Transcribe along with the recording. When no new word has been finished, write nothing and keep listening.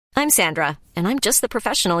I'm Sandra, and I'm just the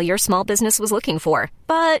professional your small business was looking for.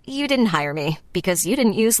 But you didn't hire me because you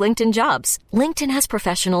didn't use LinkedIn Jobs. LinkedIn has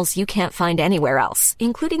professionals you can't find anywhere else,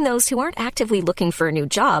 including those who aren't actively looking for a new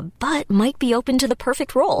job, but might be open to the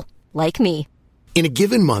perfect role, like me. In a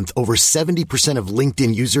given month, over 70% of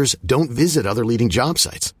LinkedIn users don't visit other leading job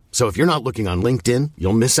sites. So if you're not looking on LinkedIn,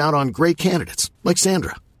 you'll miss out on great candidates like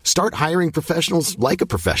Sandra. Start hiring professionals like a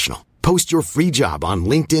professional. Post your free job on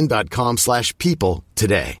linkedin.com/people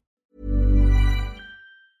today.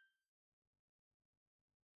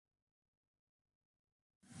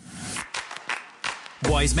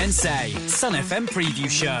 Wise Men Say, Sun FM Preview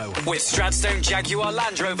Show with Stradstone Jaguar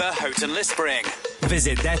Land Rover Houghton Lispring.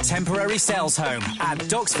 Visit their temporary sales home at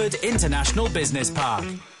Doxford International Business Park.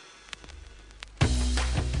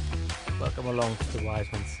 Welcome along to the Wise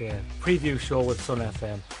Men Say Preview Show with Sun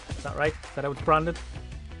FM. Is that right? Is that how it's branded?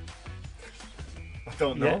 I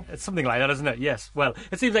don't know. Yeah, it's something like that, isn't it? Yes. Well,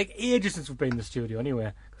 it seems like ages since we've been in the studio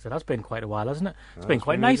anyway, because it has been quite a while, hasn't it? It's been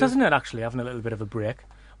quite nice, hasn't it, actually, having a little bit of a break.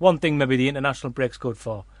 One thing maybe the international break's good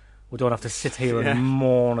for, we don't have to sit here and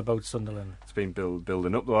mourn about Sunderland. It's been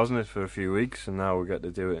building up though, hasn't it, for a few weeks, and now we get to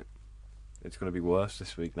do it. It's going to be worse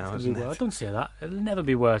this week now, isn't it? Don't say that. It'll never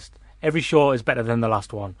be worse. Every show is better than the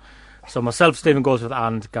last one. So myself, Stephen Goldsworth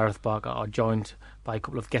and Gareth Barker are joined by a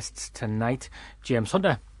couple of guests tonight. James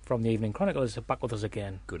Hunter from the Evening Chronicle is back with us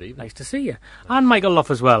again. Good evening. Nice to see you. And Michael Luff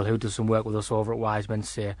as well, who does some work with us over at Wise Men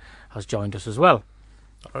Say, has joined us as well.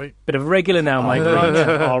 All right. Bit of a regular now, Mike.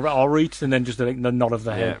 I'll reach and then just the nod of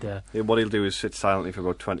the head there. Yeah, what he'll do is sit silently for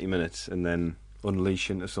about 20 minutes and then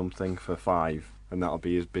unleash into something for 5, and that'll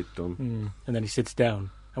be his bit done. And then he sits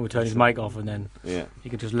down and we turn his mic off, and then he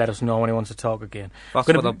can just let us know when he wants to talk again. That's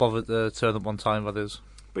when I bothered to turn up on time, that is.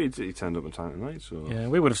 But he turned up on time tonight, so... Yeah,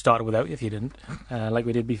 we would have started without you if you didn't, like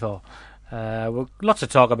we did before. Lots to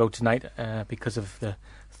talk about tonight because of the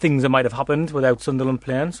things that might have happened without Sunderland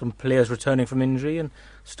playing, some players returning from injury and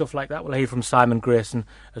stuff like that. We'll hear from Simon Grayson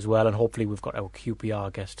as well, and hopefully we've got our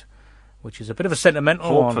QPR guest, which is a bit of a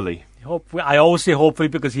sentimental one. I always say hopefully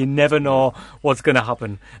because you never know what's going to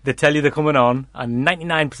happen. They tell you they're coming on, and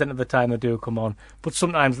 99% of the time they do come on, but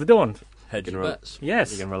sometimes they don't. Hedge your bets.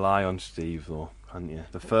 Yes. You can rely on Steve, though, can't you?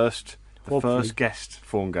 The first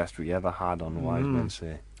phone guest we ever had on Wise Men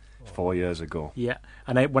Say. 4 years ago. Yeah,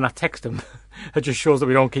 and when I text him, it just shows that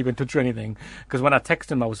we don't keep in touch or anything. Because when I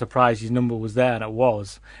text him, I was surprised his number was there, and it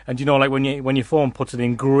was. And you know, like when your phone puts it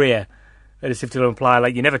in grey, as if to imply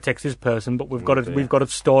like you never text this person, but we've got it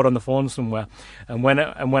stored on the phone somewhere. And when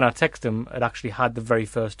I text him, it actually had the very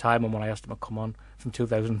first time, and when I asked him to come on from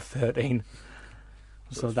 2013.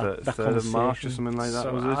 So that 3rd of March or something like that,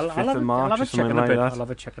 so was it? 5th of March or something like that. I'll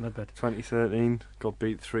have a check in a bit. 2013, got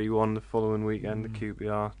beat 3-1 the following weekend at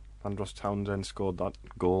QPR. Andros Townsend scored that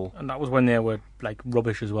goal. And that was when they were like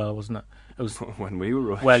rubbish as well, wasn't it? It was when we were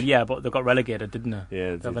rubbish. Well, yeah, but they got relegated, didn't they?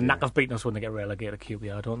 Yeah, they have a knack of beating us when they get relegated at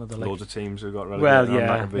QPR, don't they? Loads of teams who got relegated. Well,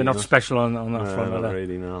 yeah, they're not special on that front, are they? Not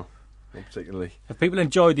really, no. Not particularly. If people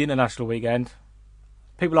enjoyed the international weekend,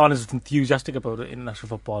 people aren't as enthusiastic about international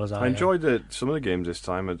football as I enjoyed some of the games this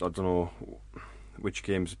time. I don't know which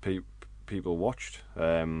games people watched. I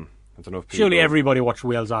don't know if surely everybody watched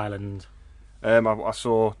Wales-Ireland. I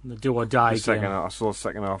saw the do or die game. I saw the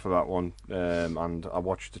second half of that one, and I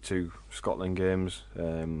watched the 2 Scotland games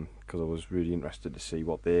because I was really interested to see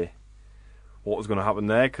what was going to happen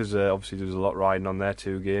there. Because obviously there was a lot riding on their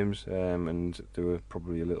 2 games, and they were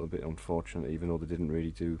probably a little bit unfortunate, even though they didn't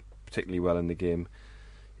really do particularly well in the game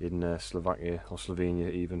in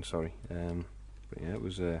Slovenia even. Sorry, but yeah, it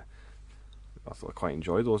was. I thought I quite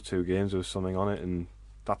enjoyed those 2 games. There was something on it, and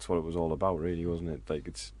that's what it was all about, really, wasn't it? Like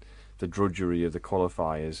it's the drudgery of the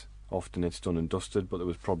qualifiers. Often it's done and dusted, but there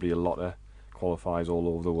was probably a lot of qualifiers all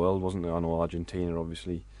over the world, wasn't there? I know Argentina,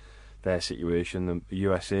 obviously, their situation, the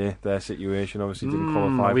USA, their situation, obviously didn't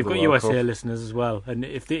qualify. We've for the got World USA Cup. Listeners as well, and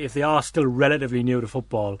if they are still relatively new to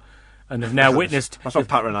football, and have now witnessed. That's not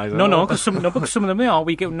patronising. No, because some of them are.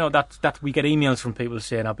 We get emails from people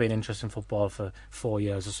saying I've been interested in football for 4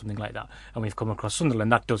 years or something like that, and we've come across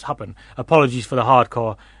Sunderland. That does happen. Apologies for the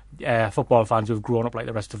hardcore football fans who've grown up like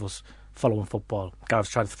the rest of us following football. Gareth's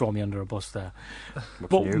trying to throw me under a bus there.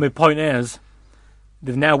 But my point is,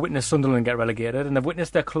 they've now witnessed Sunderland get relegated, and they've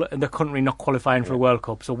witnessed their country not qualifying for a World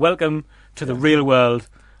Cup. So welcome to the real world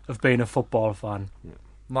of being a football fan. Yeah.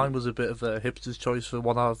 Mine was a bit of a hipster's choice for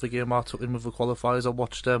 1 hour of the game I took in with the qualifiers. I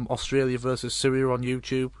watched Australia versus Syria on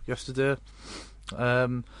YouTube yesterday.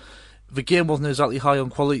 The game wasn't exactly high on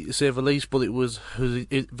quality, to say the least, but it was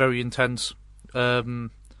very intense.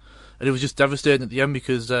 And it was just devastating at the end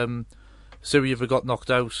because Syria got knocked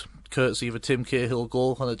out courtesy of a Tim Cahill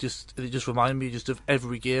goal, and it just reminded me just of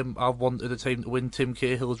every game I've wanted a team to win. Tim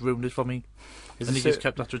Cahill has ruined it for me, and he just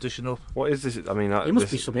kept that tradition up. What is this? I mean, he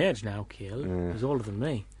must be some age now, Cahill. He's older than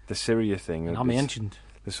me. The Syria thing. And I'm ancient.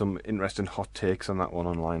 There's some interesting hot takes on that one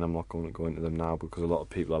online. I'm not going to go into them now because a lot of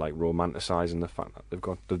people are like romanticising the fact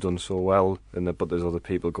that they've done so well, but there's other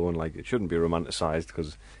people going like it shouldn't be romanticised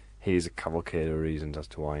because here's a cavalcade of reasons as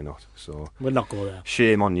to why not. So we'll not go there.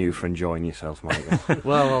 Shame on you for enjoying yourself, Michael.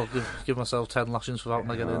 Well, I'll give myself 10 lashings for that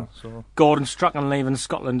when I get in. So. Gordon Strachan leaving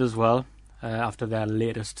Scotland as well after their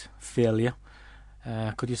latest failure.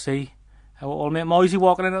 Could you see how old mate Moisey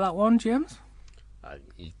walking into that one, James?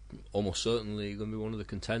 He's almost certainly going to be one of the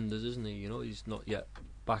contenders, isn't he? You know, he's not yet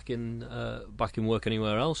back in work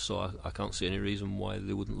anywhere else, so I can't see any reason why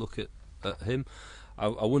they wouldn't look at him. I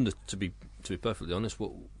wonder, to be perfectly honest,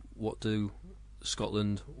 what do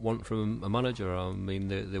Scotland want from a manager? I mean,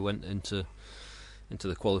 they went into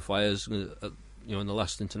the qualifiers, in the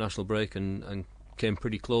last international break and came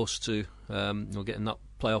pretty close to getting that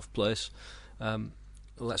playoff place.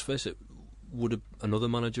 Let's face it, would another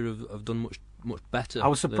manager have done much better? I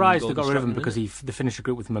was surprised they got rid of him because they finished the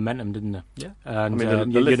group with momentum, didn't they? Yeah. And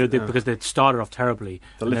because they started off terribly.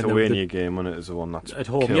 The Lithuania game on it is the one that's at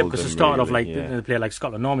home. Yeah, because they started off like they play like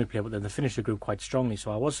Scotland normally play, but then they finished the group quite strongly.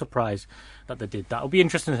 So I was surprised that they did that. It'll be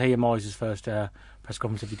interesting to hear Moyes' first press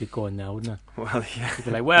conference if he did go in there, wouldn't it? Well, yeah. He'd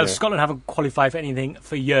be like, Scotland haven't qualified for anything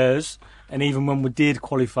for years, and even when we did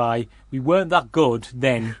qualify, we weren't that good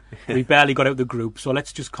then. We barely got out the group, so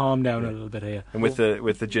let's just calm down a little bit here. And with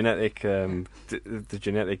the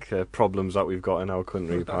genetic problems that we've got in our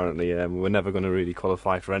country, apparently, we're never going to really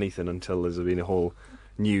qualify for anything until there's been a whole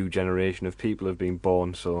new generation of people have been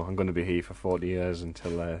born. So I'm going to be here for 40 years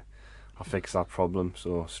until I fix that problem.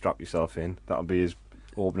 So strap yourself in. That'll be his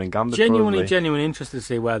opening gambit. Genuinely interested to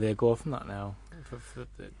see where they go from that now.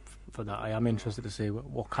 For that, I am interested to see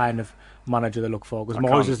what kind of manager they look for, because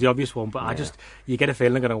Moyes is the obvious one, but you get a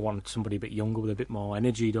feeling they're going to want somebody a bit younger with a bit more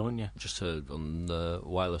energy, don't you? Just heard on the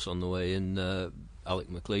wireless on the way in, Alec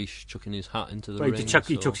McLeish chucking his hat into the ring. He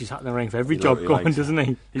chucks his hat in the ring for every job going, doesn't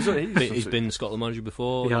he? He's been Scotland manager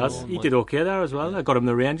before. He has. He did okay there as well. I got him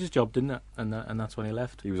the Rangers job, didn't it? And that's when he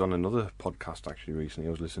left. He was on another podcast actually recently.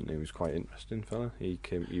 I was listening to. He was quite interesting fella. He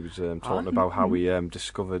was talking about how he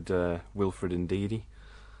discovered Wilfred Ndidi.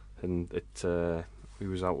 And he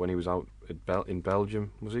was out when he was out in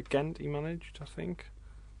Belgium. Was it Ghent he managed, I think?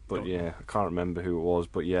 But I can't remember who it was.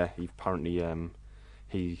 But he apparently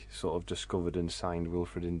he sort of discovered and signed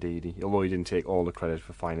Wilfred Ndidi, although he didn't take all the credit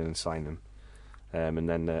for finding and signing him. And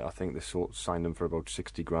then I think they signed him for about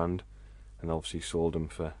 60 grand, and obviously sold him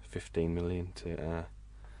for 15 million to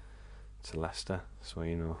Leicester.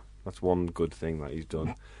 So that's one good thing that he's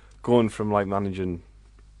done. Going from like managing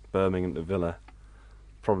Birmingham to Villa.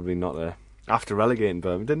 Probably not there. After relegating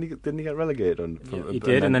Birmingham, didn't he get relegated? He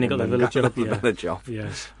did, and then he got the Villa job. Villa job.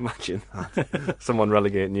 Yes. Imagine that. Someone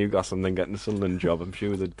relegating Newcastle and then getting the Sunderland job. I'm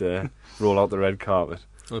sure they'd roll out the red carpet.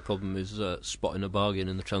 The only problem is spotting a bargain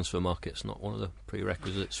in the transfer market's not one of the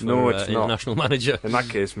prerequisites for it's international not. manager. In that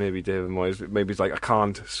case, maybe David Moyes, maybe he's like, I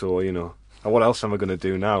can't, so, what else am I going to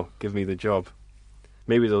do now? Give me the job.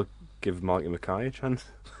 Maybe they'll give Marky Mackay a chance,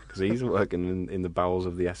 because he's working in the bowels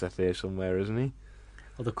of the SFA somewhere, isn't he?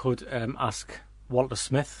 Or they could ask Walter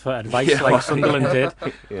Smith for advice, like Sunderland did,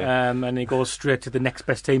 and he goes straight to the next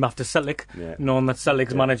best team after Celtic, knowing that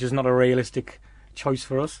Celtic's manager's not a realistic choice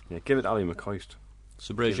for us. Yeah, give it Ali McCoist.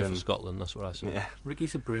 Sabrasia for Scotland, that's what I say. Yeah. Ricky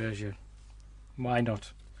Sabrasia. Why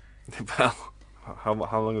not? Well, how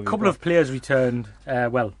long have you A couple of players returned,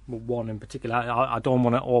 one in particular. I don't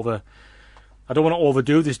want to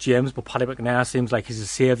overdo this, James, but Paddy McNair seems like he's a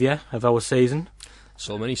saviour of our season.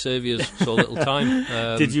 So many saviours, so little time.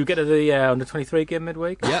 Did you get to the under-23 game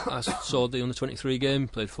midweek? Yeah, I saw the under-23 game,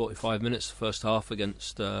 played 45 minutes the first half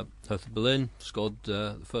against Hertha Berlin, scored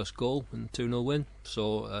the first goal in a 2-0 win,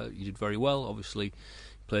 so he did very well. Obviously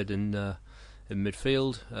played in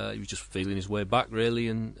midfield. He was just feeling his way back really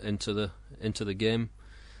into the game.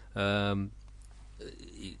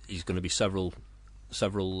 He's going to be several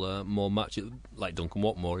more matches, like Duncan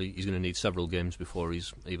Watmore. He's going to need several games before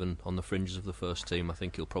he's even on the fringes of the first team. I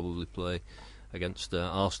think he'll probably play against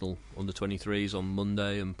Arsenal under-23s on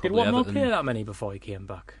Monday, and probably Did Watmore Everton. play that many before he came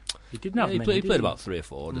back? He didn't have many. He played about 3 or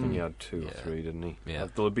 4, didn't he? He had 2 or 3, didn't he? Yeah.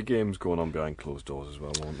 There'll be games going on behind closed doors as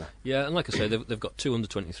well, won't there? Yeah, and like I say, they've got 2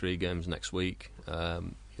 under-23 games next week.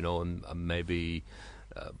 And maybe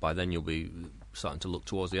by then you'll be starting to look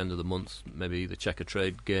towards the end of the month. Maybe the Checker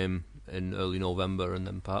Trade game in early November, and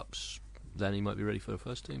then perhaps then he might be ready for the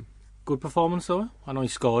first team. good performance though. I know he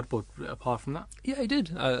scored, but apart from that, yeah, he did.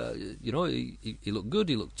 He looked good.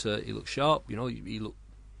 He looked sharp. He looked.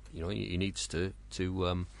 He needs to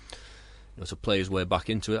play his way back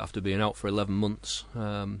into it after being out for 11 months.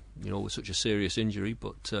 With such a serious injury.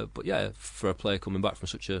 But yeah, for a player coming back from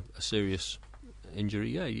such a serious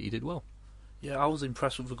injury, yeah, he did well. Yeah, I was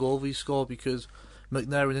impressed with the goal he scored because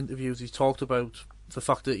McNair in interviews he's talked about the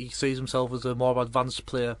fact that he sees himself as a more advanced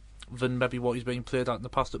player than maybe what he's been played at in the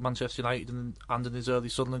past at Manchester United and in his early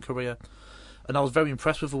Sunderland career. And I was very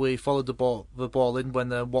impressed with the way he followed the ball in when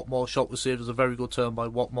Watmore's shot was saved. It was a very good turn by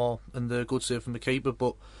Watmore and a good save from the keeper.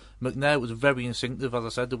 But McNair was very instinctive, as I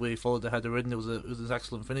said, the way he followed the header in. It was an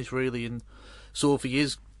excellent finish, really. And so if he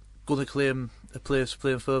is going to claim a place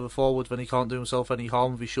playing further forward when he can't do himself any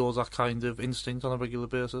harm, if he shows that kind of instinct on a regular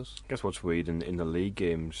basis. I guess what's weird in the league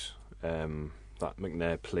games that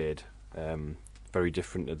McNair played, very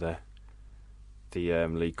different to the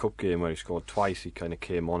League Cup game where he scored twice. He kind of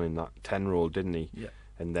came on in that 10 role, didn't he? Yeah.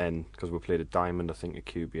 And then, because we played at Diamond, I think, at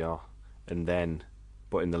QPR,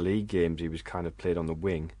 but in the league games he was kind of played on the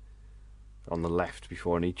wing, on the left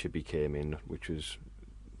before Anichebe came in, which was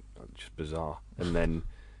just bizarre. And then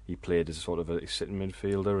he played as sort of a sitting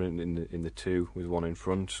midfielder in the two with one in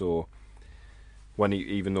front. So when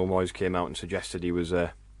even though Moyes came out and suggested he was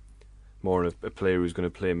more of a player who's going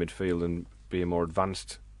to play midfield and be a more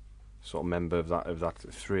advanced sort of member of that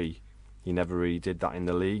three, he never really did that in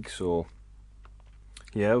the league. So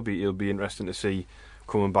yeah, it'll be interesting to see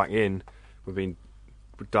coming back in. We're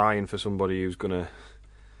dying for somebody who's going to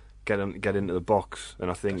get into the box,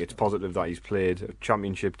 and I think it's positive that he's played a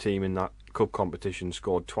championship team in that cup competition,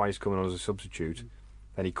 scored twice coming on as a substitute,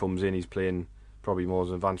 and he comes in, he's playing probably more as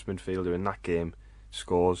an advanced midfielder in that game,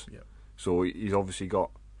 scores. Yep. So he's obviously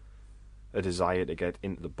got a desire to get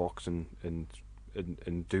into the box and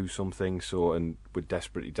do something. So, and we're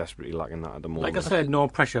desperately lacking that at the moment. like I said, no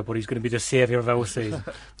pressure, but he's going to be the saviour of our season.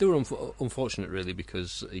 They were unfortunate, really,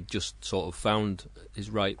 because he just sort of found his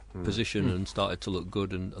right position and started to look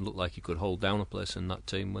good and look like he could hold down a place in that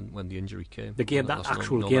team when the injury came. The game, that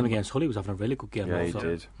actual game against Hull, he was having a really good game. Yeah, also. he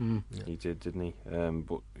did. He did, didn't he?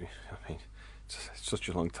 But I mean, it's such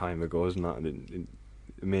a long time ago, isn't that? And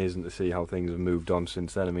amazing to see how things have moved on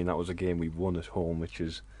since then. I mean, that was a game we won at home, which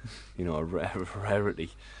is, a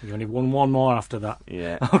rarity. You only won one more after that.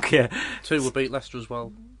 Yeah. Okay. 2 were beat Leicester as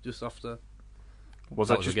well, just after. Was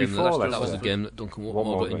that just before Leicester? That was the game that Duncan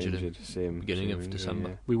Watmore got injured in. Beginning of December.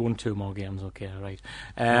 Yeah. We won 2 more games, okay, right.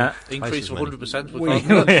 Increase of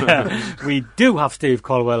 100%. We do have Steve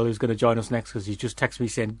Colwell, who's going to join us next, because he's just texted me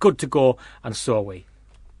saying, good to go, and so are we.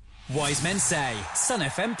 Wise Men Say, Sun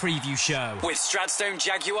FM Preview Show with Stradstone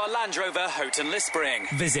Jaguar Land Rover Houghton Lispring.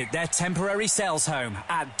 Visit their temporary sales home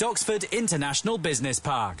at Doxford International Business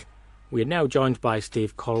Park. We are now joined by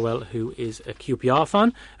Steve Colwell, who is a QPR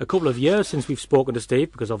fan. A couple of years since we've spoken to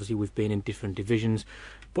Steve, because obviously we've been in different divisions.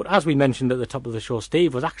 But as we mentioned at the top of the show,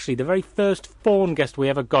 Steve was actually the very first phone guest we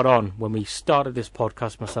ever got on when we started this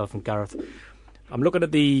podcast, myself and Gareth. I'm looking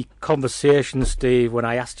at the conversation, Steve, when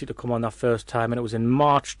I asked you to come on that first time, and it was in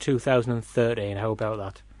March 2013. How about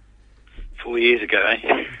that? 4 years ago,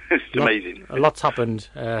 eh? It's amazing. A lot's happened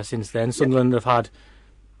since then. Sunderland have had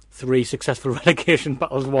 3 successful relegation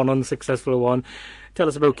battles, 1 unsuccessful one. Tell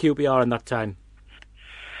us about QPR in that time.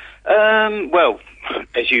 Well,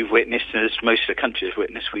 as you've witnessed, and as most of the country has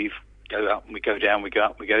witnessed, we go up and we go down, we go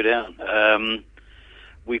up, we go down.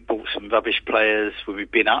 We've bought some rubbish players where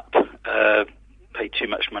we've been up, paid too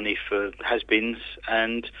much money for has-beens,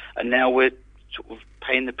 and now we're sort of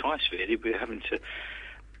paying the price, really. We're having to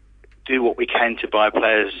do what we can to buy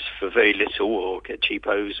players for very little, or get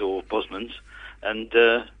cheapos or Bosmans, and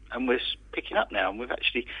we're picking up now, and we've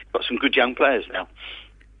actually got some good young players now.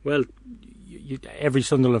 Well, every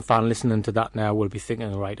Sunderland fan listening to that now will be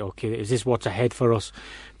thinking, right, okay, is this what's ahead for us?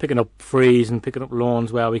 Picking up frees and picking up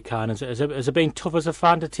loans where we can. Has it been tough as a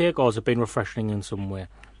fan to take, or has it been refreshing in some way?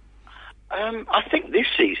 I think this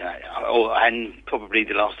season, and probably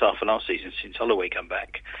the last half of last season since Holloway come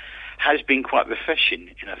back, has been quite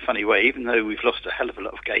refreshing in a funny way, even though we've lost a hell of a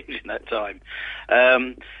lot of games in that time.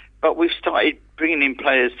 But we've started bringing in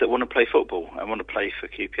players that want to play football and want to play for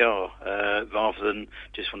QPR rather than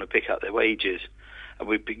just want to pick up their wages. And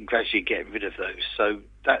we've been gradually getting rid of those. So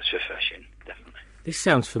that's refreshing, definitely. This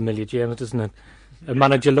sounds familiar, James, doesn't it? A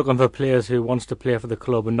manager looking for players who wants to play for the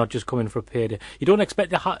club and not just coming for a payday. You don't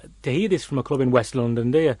expect to hear this from a club in West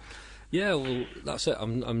London, do you? Yeah, well, that's it.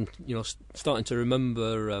 I'm starting to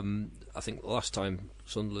remember. I think the last time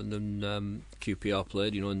Sunderland and QPR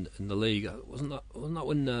played, in the league, wasn't that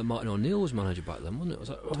when Martin O'Neill was manager back then, wasn't it? Was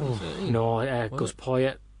that 2013? No, Gus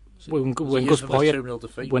Poyet. when Gus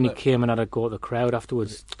Poyet, when he came and had a go at the crowd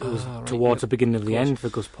afterwards, it was towards the beginning of the end for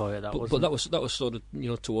Gus Poyet. But that was sort of, you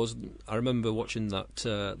know, towards. I remember watching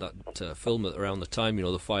that film around the time, you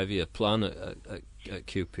know, the 5-year plan at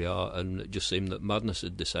QPR, and it just seemed that madness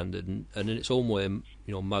had descended, and in its own way, you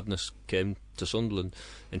know, madness came to Sunderland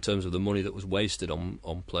in terms of the money that was wasted on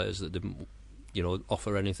players that didn't, you know,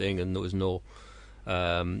 offer anything, and there was no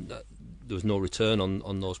return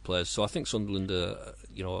on those players. So I think Sunderland,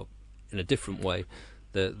 you know, in a different way,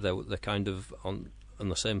 they're kind of on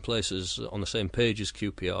the same place as, on the same page as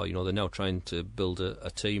QPR. You know, they're now trying to build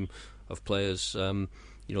a team of players,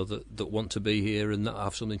 you know, that want to be here and that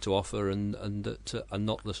have something to offer, and that are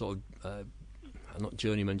not the sort of not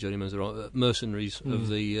journeymen's mercenaries of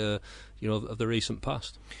the you know, of the recent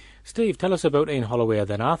past. Steve, tell us about Ian Holloway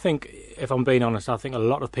then. I think, if I'm being honest, I think a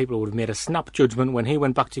lot of people would have made a snap judgment when he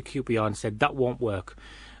went back to QPR and said that won't work.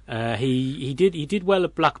 He did well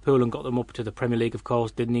at Blackpool and got them up to the Premier League, of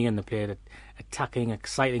course, didn't he? And they played attacking,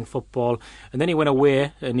 exciting football. And then he went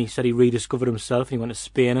away and he said he rediscovered himself. He went to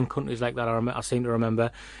Spain and countries like that, I seem to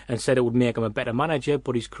remember, and said it would make him a better manager.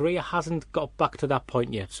 But his career hasn't got back to that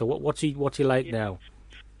point yet. So what's he like now?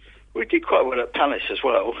 We did quite well at Palace as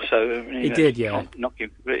well. So he did, yeah.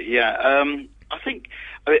 I think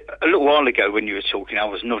a little while ago when you were talking, I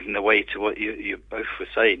was nodding away to what you both were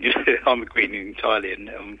saying. I'm agreeing entirely, and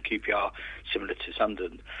QPR similar to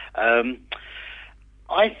Sunderland.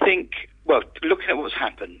 I think, well, looking at what's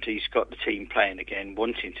happened, he's got the team playing again,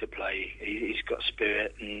 wanting to play. He's got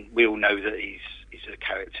spirit, and we all know that he's a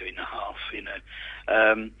character in a half. You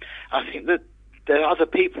know, I think that there are other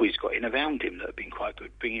people he's got in around him that have been quite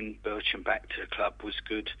good. Bringing Bertrand back to the club was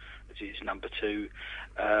good. He's number 2,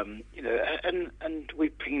 you know, and we're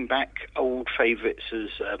bringing back old favourites as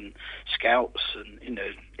scouts, and you know,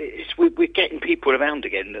 we're getting people around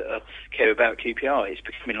again that care about QPR. It's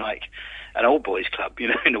becoming like an old boys club, you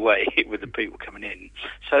know, in a way, with the people coming in.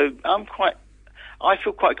 So I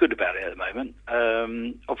feel quite good about it at the moment.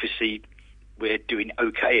 Obviously, we're doing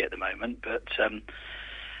okay at the moment, but.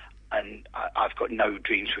 And I've got no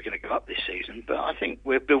dreams we're going to go up this season, but I think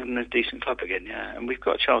we're building a decent club again, yeah, and we've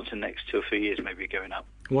got a chance in the next 2 or 3 years maybe going up.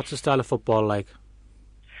 What's the style of football like?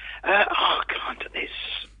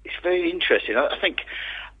 It's very interesting. I think,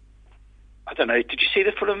 I don't know, did you see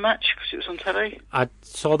the Fulham match because it was on telly? I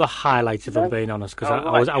saw the highlights, if I'm being honest, because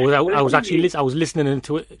I was actually listening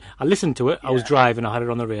to it. I listened to it. Yeah. I was driving. I had it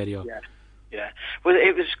on the radio. Yeah, well,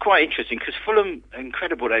 it was quite interesting because Fulham,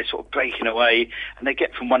 incredible, they're sort of breaking away and they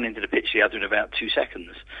get from one end of the pitch to the other in about 2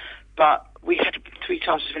 seconds. But we had 3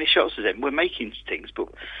 times as many shots as them. We're making things, but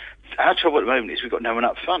our trouble at the moment is we've got no one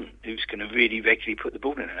up front who's going to really regularly put the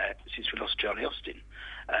ball in there since we lost Charlie Austin.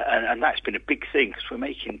 And that's been a big thing because we're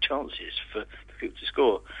making chances for people to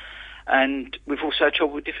score. And we've also had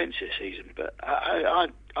trouble with defence this season. But I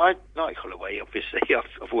like Holloway, obviously.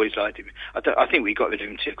 I've always liked him. I think we got rid of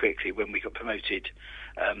him too quickly when we got promoted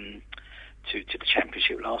to the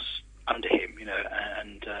Championship under him, you know,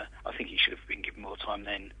 and I think he should have been given more time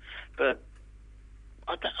then. But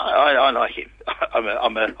I like him.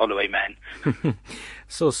 I'm a Holloway man.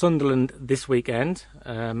 So Sunderland this weekend,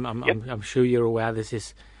 I'm sure you're aware this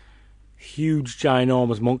is huge,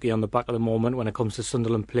 ginormous monkey on the back at the moment when it comes to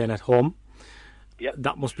Sunderland playing at home. Yep.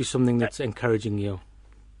 That must be something that's encouraging you.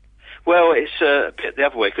 Well, it's a bit the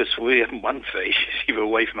other way because we haven't won 3 either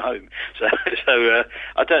away from home. So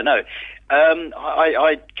I don't know.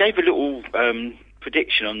 I gave a little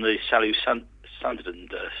prediction on the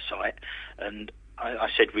Sunderland site, and I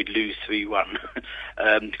said we'd lose 3-1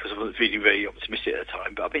 because I wasn't feeling very optimistic at the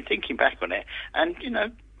time. But I've been thinking back on it, and you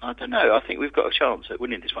know, I don't know. I think we've got a chance at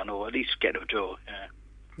winning this one, or at least getting a draw.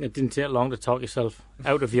 Yeah. It didn't take long to talk yourself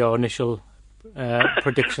out of your initial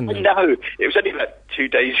prediction. Then. No, it was only about 2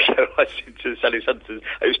 days ago. I said to Sally Sunderland.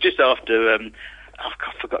 It was just after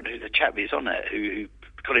I've forgotten who the chap is on it. Who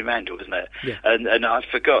Colin Randall, isn't it? Yeah. And I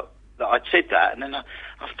forgot that I'd said that, and then I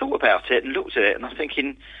thought about it and looked at it, and I'm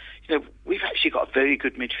thinking, you know, we've actually got a very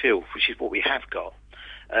good midfield, which is what we have got,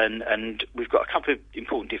 and we've got a couple of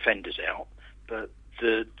important defenders out, but.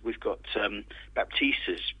 We've got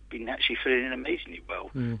Baptista's been actually filling in amazingly well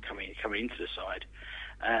coming into the side,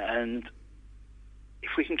 and if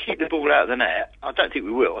we can keep the ball out of the net, I don't think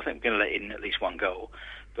we will. I think we're going to let in at least one goal,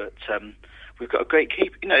 but we've got a great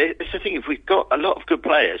keeper. You know, it's the thing. If we've got a lot of good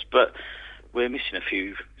players, but we're missing a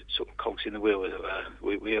few sort of cogs in the wheel.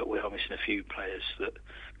 We are missing a few players that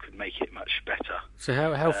could make it much better. So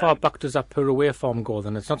how far back does that poor away form go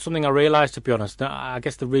then? It's not something I realised, to be honest. I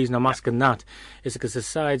guess the reason I'm asking that is because the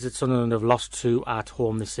sides that Sunderland have lost to at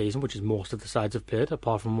home this season, which is most of the sides have played,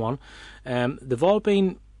 apart from one, they've all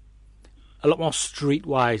been a lot more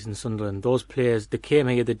streetwise in Sunderland. Those players, they came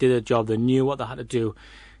here, they did a job, they knew what they had to do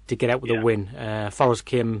to get out with a win. Forest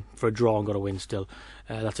came for a draw and got a win still.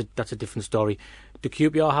 That's a different story. Do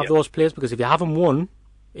QPR have those players? Because if you haven't won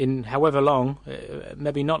in however long,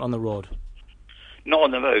 maybe not on the road. Not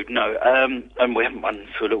on the road, no. And we haven't won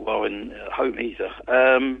for a little while in home either.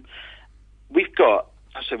 We've got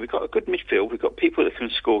a good midfield. We've got people that can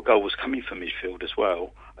score goals coming from midfield as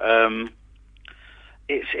well.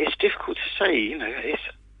 It's difficult to say, you know.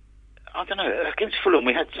 I don't know. Against Fulham,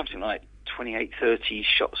 we had something like 28, 30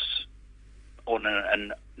 shots on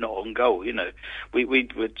and not on goal. You know, we were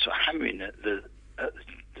sort of hammering at the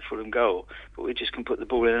Fulham goal, but we just can put the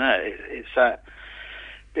ball in there. It's that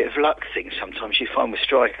bit of luck thing sometimes you find with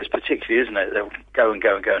strikers, particularly, isn't it? They'll go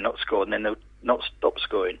and not score, and then they'll not stop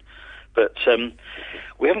scoring. But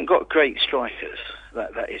we haven't got great strikers.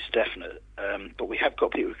 That is definite. But we have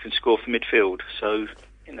got people who can score from midfield. So,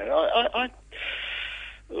 you know,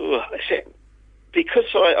 because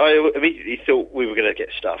I immediately thought we were going to get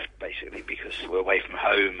stuffed, basically, because we're away from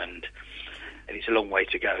home and it's a long way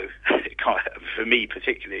to go. For me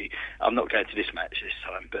particularly, I'm not going to this match this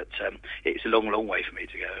time, but it's a long, long way for me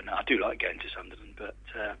to go. And I do like going to Sunderland, but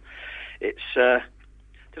it's...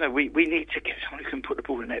 I don't know, we need to get someone who can put the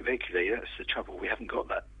ball in net regularly. That's the trouble. We haven't got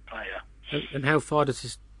that player. And how far does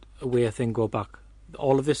this away thing go back?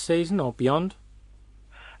 All of this season or beyond?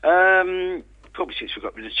 Probably since we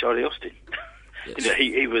got rid of Charlie Austin. Yes. You know,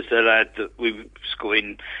 he was the lad that we were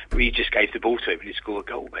scoring. We just gave the ball to him and he scored a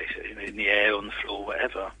goal, basically, you know, in the air, on the floor,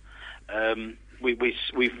 whatever.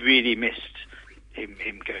 We've really missed him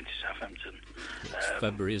going to Southampton. It's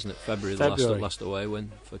February, isn't it? February. The last away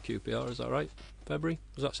win for QPR. Is that right? February?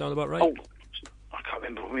 Does that sound about right? Oh, I can't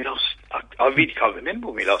remember when we lost. I really can't remember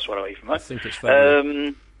when we lost one away from home. I think it's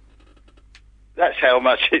February. That's how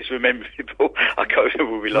much it's memorable. I can't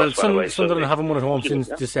remember when we lost one away. Sunderland haven't won at home since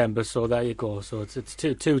December, so there you go. So it's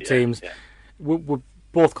two teams. Yeah. We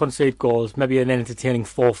both concede goals, maybe an entertaining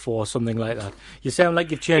 4-4, something like that. You sound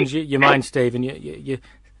like you've changed your mind, Steve, and you're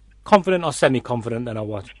confident or semi-confident then, or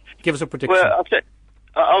what? Give us a prediction. Well,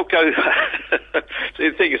 I'll go... So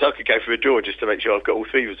the thing is, I could go for a draw just to make sure I've got all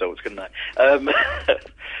three results, couldn't I? I'm...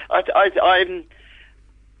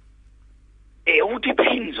 It all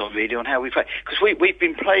depends on how we play, because we've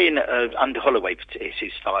been playing under Holloway. It's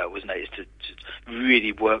his style, wasn't it? Is to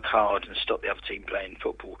really work hard and stop the other team playing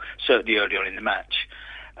football. Certainly early on in the match.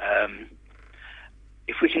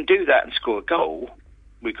 If we can do that and score a goal,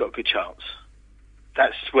 we've got a good chance.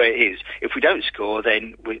 That's where it is. If we don't score,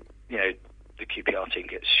 then the QPR team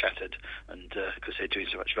gets shattered, and because they're doing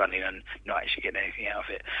so much running and not actually getting anything out of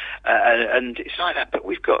it. And it's like that. But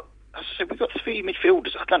we've got three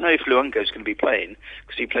midfielders. I don't know if Luongo's going to be playing,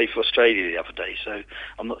 because he played for Australia the other day, so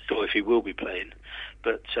I'm not sure if he will be playing.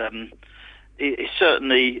 But it's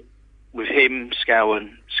certainly, with him,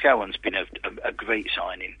 Scowen's been a great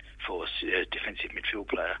signing for us, a defensive midfield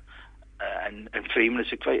player. And Freeman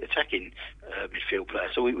is a great attacking midfield player.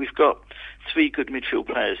 So we've got three good midfield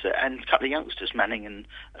players there, and a couple of youngsters, Manning and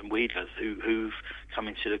Wheeler, who've come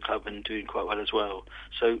into the club and doing quite well as well.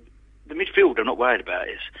 So the midfield I'm not worried about,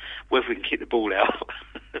 is whether we can kick the ball out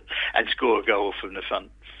and score a goal from the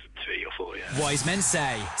front three or four. Yeah. Wise Men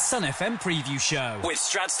Say, Sun FM Preview Show with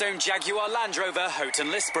Stradstone Jaguar Land Rover,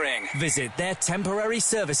 Houghton Lispring. Visit their temporary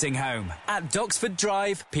servicing home at Doxford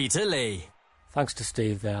Drive, Peterlee. Thanks to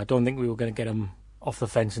Steve there. I don't think we were going to get him off the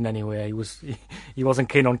fence in any way. He wasn't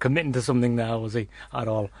keen on committing to something there, was he, at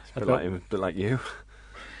all? It's a bit like you.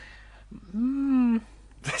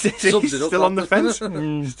 Still on the fence?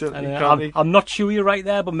 I'm not sure you're right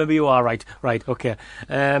there, but maybe you are right. Right, okay.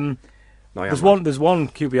 There's one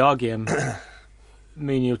QPR game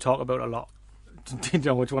me and you talk about a lot. Do you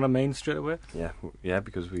know which one I mean straight away? Yeah,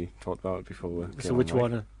 because we talked about it before. So which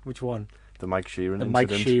one? The Mike Sheeran incident. Mike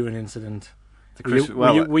Sheeran incident.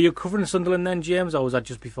 Were you covering Sunderland then, James, or was that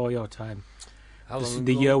just before your time?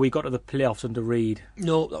 The year we got to the playoffs under Reid?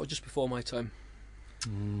 No, that was just before my time.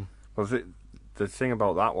 Well, the thing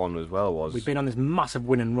about that one as well was... We'd been on this massive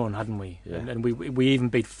winning run, hadn't we? Yeah. And we even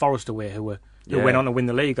beat Forest away, who went on to win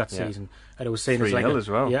the league that season. And it was seen as like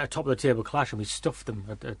a top of the table clash, and we stuffed them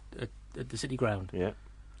at the City Ground. Yeah.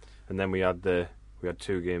 And then we had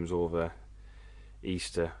 2 games over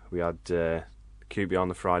Easter. We had QB on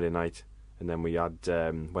the Friday night, and then we had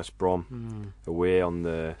West Brom away on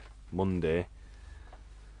the Monday,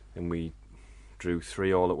 and we drew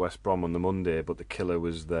 3-3 at West Brom on the Monday, but the killer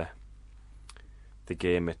was the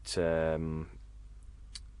game at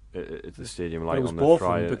at the stadium Well, like it was on the both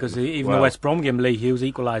Friday. of them, because even the West Brom game, Lee Hughes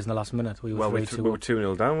equalised in the last minute. We were 3-2 we were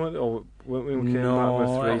 2-0 down, or weren't we? We came back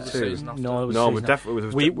with 3-2. No, it was no, season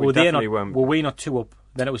we definitely went. Were we not 2 up?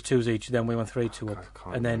 Then it was 2s each. Then we went 3-2 up,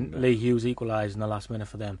 and then remember. Lee Hughes equalised in the last minute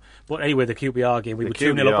for them. But anyway, the QPR game, we were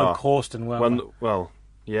 2-0 up and coasting. Well,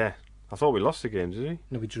 yeah. I thought we lost the game, did we?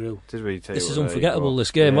 No, we drew. Did we? This is unforgettable,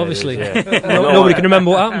 this game, yeah, obviously. No, Nobody can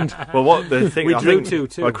remember what happened. Well, what the thing... We drew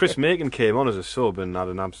 2-2. Well, Chris Macon came on as a sub and had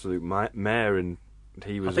an absolute mare, and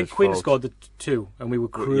he was... I think Quinn scored the 2, and we were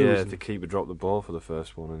cruising. Yeah, the keeper dropped the ball for the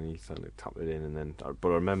first one, and he tapped it in, and then... But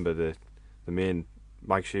I remember the main...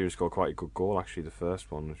 Mike Sheeran scored quite a good goal, actually, the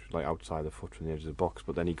first one, which was like outside the foot from the edge of the box,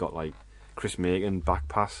 but then he got like Chris Macon back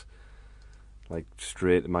pass, like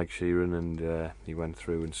straight to Mike Sheeran, and he went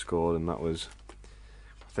through and scored, and that was...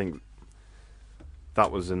 I think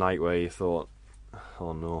that was the night where you thought,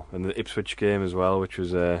 oh no. And the Ipswich game as well, which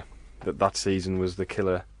was that season was the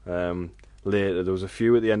killer. Later, there was a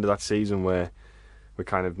few at the end of that season where we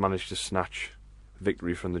kind of managed to snatch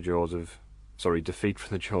defeat from the jaws of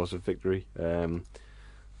victory.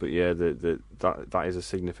 But yeah, that is a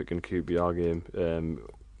significant QPR game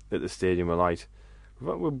at the Stadium of Light.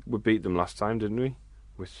 We beat them last time, didn't we?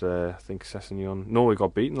 With I think Sessegnon. No, we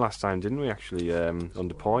got beaten last time, didn't we? Actually,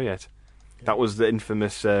 under Poyet. That was the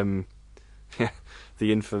infamous, Jordi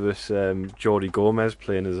Gomez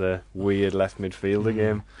playing as a weird left midfielder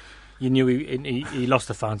game. You knew he lost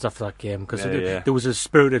the fans after that game, because there was a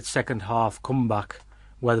spirited second half comeback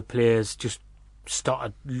where the players just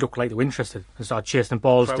started look like they were interested and started chasing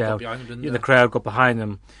balls down. The crowd got behind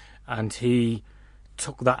them, and he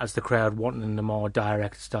took that as the crowd wanting a more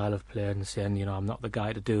direct style of play and saying, I'm not the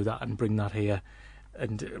guy to do that and bring that here.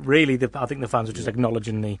 And really, I think the fans were just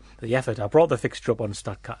acknowledging the effort. I brought the fixture up on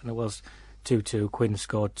StatCat, and it was 2-2. Quinn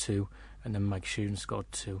scored 2, and then Mike Sheeran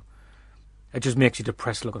scored 2. It just makes you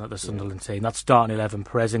depressed looking at the Sunderland team. That starting 11,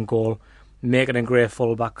 Perez in goal, Macon and Gray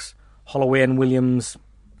full-backs, Holloway and Williams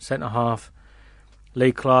centre-half,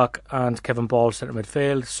 Lee Clark and Kevin Ball centre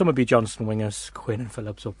midfield, Summerby Johnson wingers, Quinn and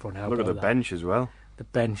Phillips up front. Look at the bench as well. The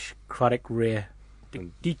bench, Craddock, Ray,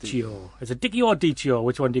 Dicio. Is it Dicky or Dicio?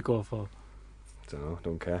 Which one do you go for? Don't know,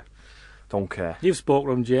 don't care. You've spoken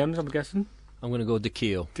to him, James, I'm guessing. I'm going to go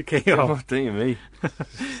Dicio. Oh, dear me.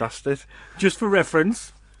 Sassed it. Just for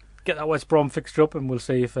reference, get that West Brom fixture up and we'll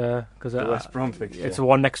see if... Cause the West Brom fixture? It's the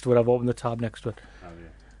one next to it. I've opened the tab next to it. Oh,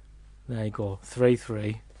 yeah. There you go.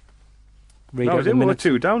 3-3. We were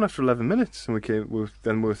 2 down after 11 minutes, and we were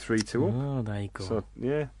 3-2 up. Oh, there you go. So,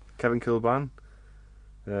 yeah, Kevin Kilban.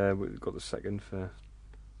 We got the second for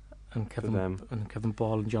them. And Kevin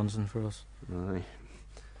Ball and Johnson for us. Aye.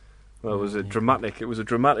 Well, it was a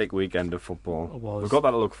dramatic weekend of football. It was. We've got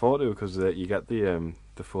that to look forward to, because you get the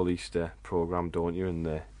full Easter programme, don't you, in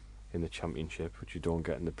the Championship, which you don't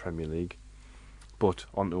get in the Premier League. But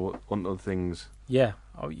onto things. Yeah,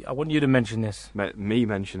 I want you to mention this. Me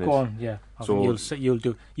mention it. Go on, yeah. You'll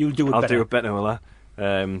do it better. I'll do it better, will I?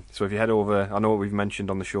 So if you head over, I know what we've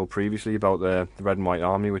mentioned on the show previously about the Red and White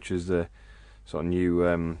Army, which is the sort of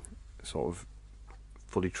new sort of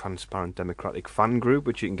fully transparent democratic fan group,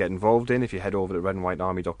 which you can get involved in. If you head over to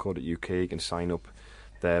redandwhitearmy.co.uk, you can sign up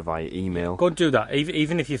there via email. Go and do that.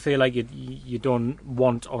 Even if you feel like you don't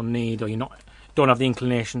want or need, or don't have the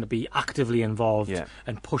inclination to be actively involved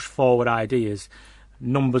and push forward ideas,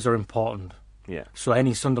 numbers are important. Yeah. So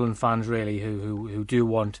any Sunderland fans really who do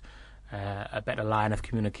want a better line of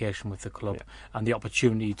communication with the club and the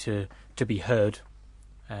opportunity to be heard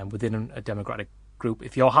within a democratic group,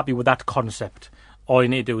 if you're happy with that concept, all you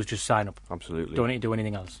need to do is just sign up. Absolutely. Don't need to do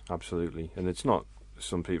anything else. Absolutely. And it's not,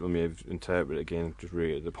 some people may have interpreted again, just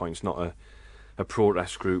really at the point, it's not a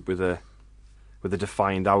protest group with a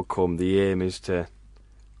defined outcome. The aim is to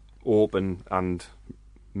open and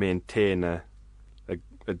maintain a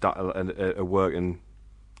working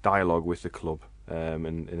dialogue with the club,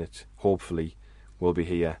 and it hopefully will be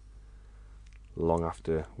here long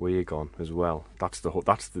after we're gone as well. That's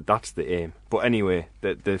the aim. But anyway,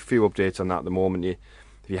 the few updates on that at the moment.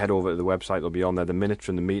 If you head over to the website, they'll be on there. The minutes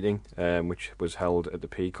from the meeting, which was held at the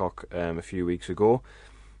Peacock a few weeks ago,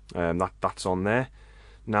 that's on there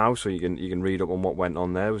now, so you can read up on what went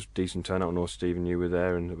on there. It was a decent turnout. I know, Stephen, you were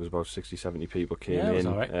there, and it was about 60-70 people came in. Was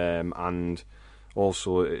all right. And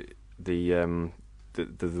also there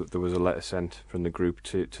was a letter sent from the group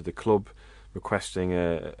to the club requesting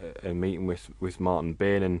a meeting with Martin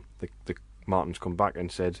Bain, and the Martin's come back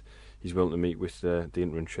and said he's willing to meet with the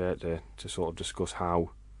interim chair to sort of discuss how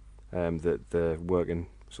the working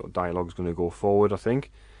sort of dialogue's going to go forward, I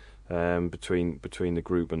think, between the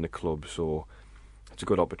group and the club. So it's a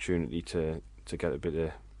good opportunity to get a bit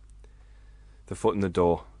of the foot in the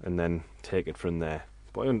door and then take it from there.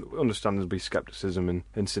 But I understand there'll be scepticism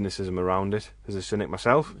and cynicism around it. As a cynic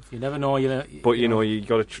myself, you never know. But you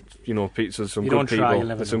got to, there's some good people.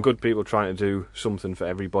 There's some good people trying to do something for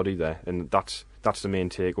everybody there, and that's the main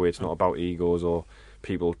takeaway. It's not about egos or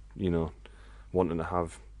people, wanting to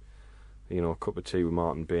have, a cup of tea with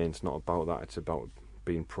Martin Bain. It's not about that. It's about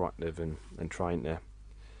being proactive and trying to,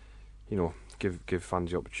 give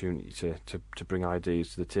fans the opportunity to bring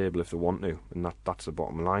ideas to the table if they want to, and that's the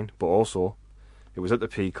bottom line. But also, it was at the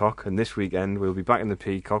Peacock, and this weekend we'll be back in the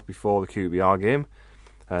Peacock before the QPR game,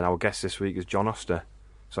 and our guest this week is John Oster,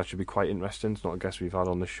 so that should be quite interesting. It's not a guest we've had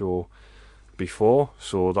on the show before,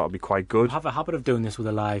 so that'll be quite good. I have a habit of doing this with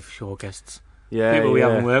the live show guests. Yeah, people we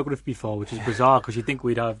haven't worked with before, which is bizarre because you'd think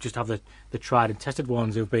we'd have the tried and tested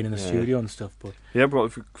ones who've been in the studio and stuff. But yeah,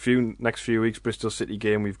 but next few weeks, Bristol City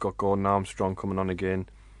game, we've got Gordon Armstrong coming on again,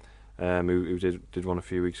 who did one a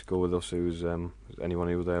few weeks ago with us. Who was anyone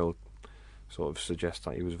who was there will sort of suggest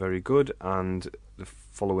that he was very good. And the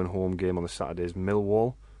following home game on the Saturday is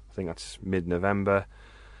Millwall. I think that's mid-November.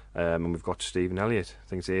 And we've got Stephen Elliott. I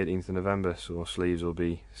think it's the 18th of November, so Sleeves will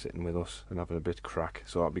be sitting with us and having a bit of crack.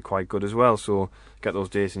 So that'll be quite good as well. So get those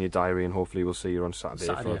dates in your diary, and hopefully we'll see you on Saturday.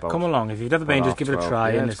 For about come along. If you've never been, just give it a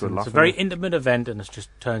try. Yeah, it's a very intimate event, and it just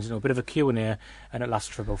turns into a bit of a Q&A, and it lasts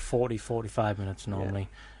for about 40-45 minutes normally.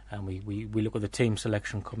 Yeah. And we look at the team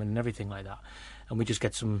selection coming and everything like that. And we just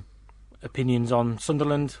get some opinions on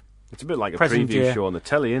Sunderland. It's a bit like a preview show on the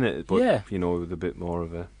telly, isn't it? But, with a bit more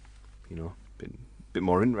of a, bit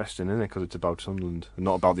more interesting, isn't it? Because it's about Sunderland and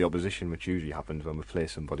not about the opposition, which usually happens when we play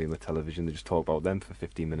somebody on the television. They just talk about them for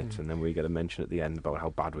 15 minutes and then we get a mention at the end about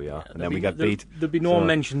how bad we are, and then we get beat. There'll be no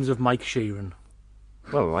mentions of Mike Sheeran.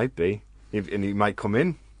 Well, it might be. And he might come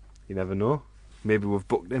in. You never know. Maybe we've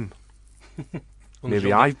booked him.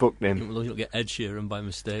 Maybe I've booked him. You'll get Ed Sheeran by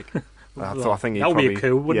mistake. I think that would be a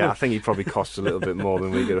coup, wouldn't it? I think he probably costs a little bit more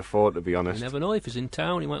than we could afford, to be honest. You never know. If he's in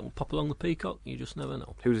town, he might pop along the Peacock. You just never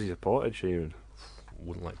know. Who's he supported, Sheeran?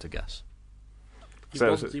 Wouldn't like to guess.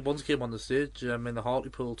 He once came on the stage in the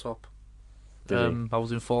Hartlepool top. I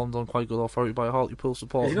was informed on quite good authority by a Hartlepool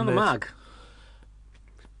supporter. Is he on the mag?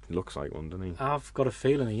 He looks like one, doesn't he? I've got a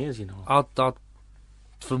feeling he is,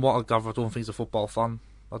 From what I gather, I don't think he's a football fan.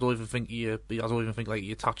 I don't even think he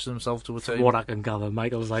attaches himself to a team. From what I can gather,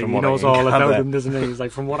 Michael's like, he knows all about him, doesn't he? He's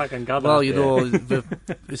like, from what I can gather. Well,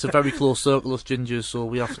 it's a very close circle, us gingers, so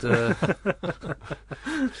we have to...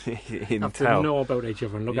 have to know about each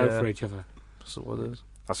other and look out for each other. So it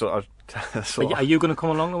is. Are you going to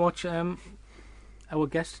come along and watch our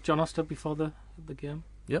guest, John Oster, before the game?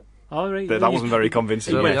 Yep. Oh, right. That wasn't very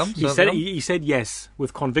convincing. He said yes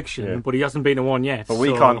with conviction, but he hasn't been to one yet. But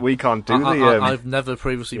we can't do I've never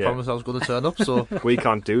previously promised I was going to turn up, so we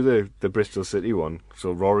can't do the Bristol City one.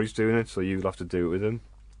 So Rory's doing it, so you'll have to do it with him.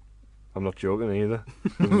 I'm not joking either.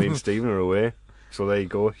 Me and Stephen are away. So there you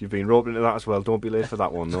go. You've been roped into that as well. Don't be late for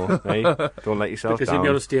that one, though. Hey? Don't let yourself because down. Because he'll be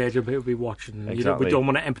on stage and he'll be watching. Exactly. We don't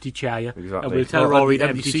want to empty chair you. Exactly. And we'll tell Rory to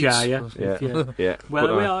empty chair you. Yeah.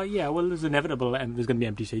 Well, there's inevitable. There's going to be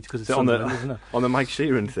empty seats because it's Sunderland, isn't it? On the Mike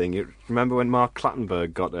Sheeran thing, remember when Mark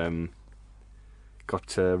Clattenburg got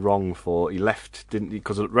wrong for... He left, didn't he?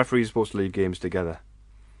 Because the referee's supposed to leave games together.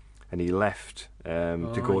 And he left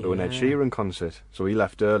to go to an Ed Sheeran concert. So he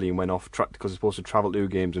left early and went off because he's supposed to travel to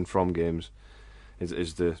games and from games.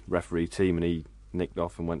 Is the referee team, and he nicked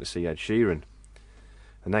off and went to see Ed Sheeran.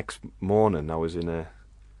 The next morning I was having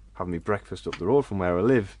my breakfast up the road from where I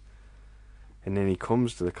live, and then he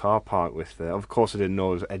comes to the car park with of course I didn't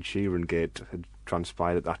know it was Ed Sheeran gate had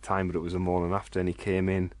transpired at that time, but it was the morning after, and he came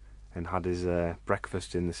in and had his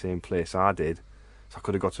breakfast in the same place I did, so I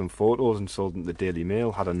could have got some photos and sold them to the Daily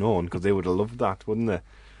Mail had I known, because they would have loved that, wouldn't they?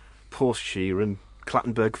 Post Sheeran,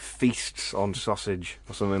 Clattenburg feasts on sausage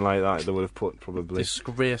or something like that. They would have put probably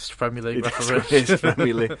disgraced Premier League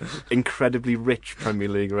referee, incredibly rich Premier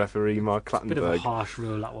League referee Mark Clattenburg. It's a bit of a harsh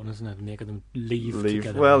rule, that one, isn't it? Making them leave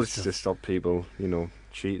together. Well, it's to stop people,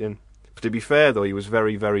 cheating. But to be fair, though, he was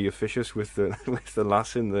very, very officious with the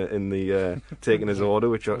lass in the taking his order,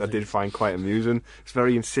 which I did find quite amusing. He's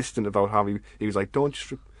very insistent about how he was like, don't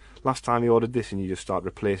just. Last time he ordered this, and you just start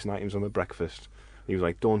replacing items on the breakfast. He was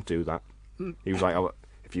like, don't do that. He was like,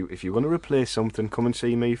 if you're going to replace something, come and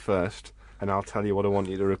see me first, and I'll tell you what I want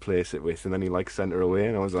you to replace it with. And then he sent her away,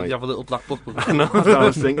 and I was like, you have a little black book. I know what I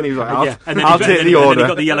was thinking. He was like, I'll take the order. And then he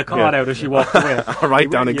got the yellow card out as she walked away. I'll write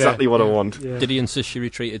down exactly what I want. Yeah. Did he insist she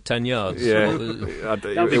retreated 10 yards? Yeah,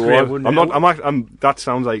 that'd be great, wouldn't it? That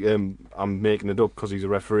sounds like I'm making it up because he's a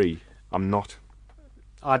referee. I'm not.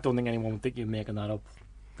 I don't think anyone would think you're making that up.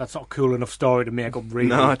 That's not a cool enough story to make up, really.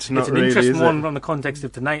 No, it's not an really, interesting is one it? from the context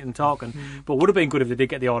of tonight and talking. But it would have been good if they did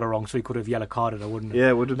get the order wrong, so he could have yellow carded her, wouldn't it? Yeah,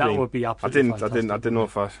 it would have been. That would be absolutely fantastic. I didn't know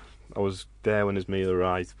if I was there when his meal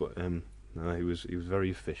arrived, but no, he was very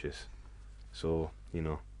officious. So, you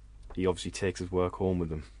know, he obviously takes his work home with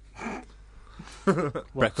him.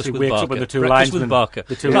 Breakfast he with wakes Barker. up and the two Breakfast linesmen, with Barker.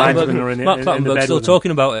 the two linesmen are in Mark the bed Clattenburg still with him.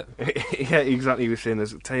 talking about it. Yeah, exactly. He was saying,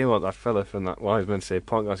 tell you what, that fella from that wise men say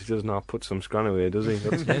podcast, he doesn't know how to put some scran away, does he?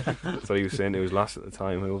 That's what he was saying to his lass at the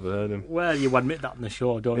time. I overheard him. Well, you admit that on the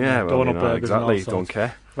show, don't you? Yeah, well, Donut burgers and exactly. all sorts. Don't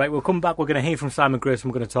care. Right, we'll come back. We're going to hear from Simon Grace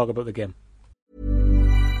and we're going to talk about the game.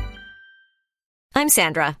 I'm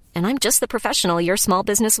Sandra, and I'm just the professional your small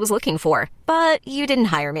business was looking for. But you didn't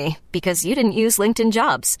hire me because you didn't use LinkedIn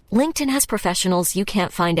Jobs. LinkedIn has professionals you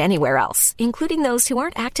can't find anywhere else, including those who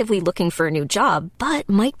aren't actively looking for a new job, but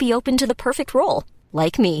might be open to the perfect role,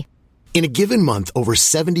 like me. In a given month, over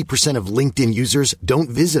 70% of LinkedIn users don't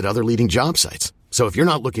visit other leading job sites. So if you're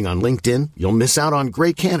not looking on LinkedIn, you'll miss out on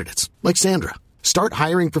great candidates like Sandra. Start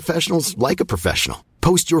hiring professionals like a professional.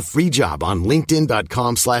 Post your free job on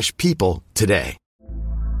linkedin.com/people today.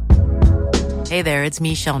 Hey there, it's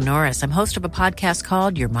Michelle Norris. I'm host of a podcast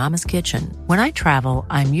called Your Mama's Kitchen. When I travel,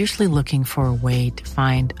 I'm usually looking for a way to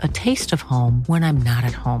find a taste of home when I'm not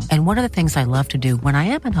at home. And one of the things I love to do when I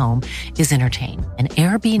am at home is entertain. And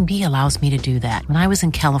Airbnb allows me to do that. When I was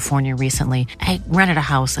in California recently, I rented a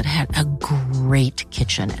house that had a great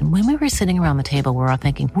kitchen. And when we were sitting around the table, we're all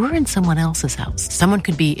thinking, we're in someone else's house. Someone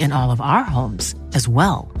could be in all of our homes as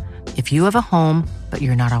well. If you have a home, but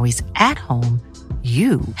you're not always at home,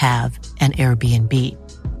 you have an Airbnb.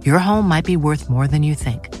 Your home might be worth more than you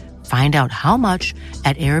think. Find out how much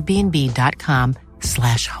at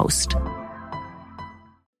airbnb.com/host.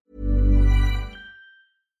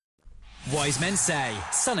 Wise Men Say,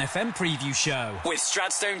 Sun FM Preview Show with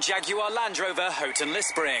Stradstone Jaguar Land Rover Houghton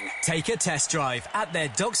Lispring. Take a test drive at their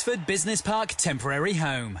Doxford Business Park temporary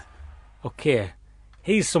home. Okay,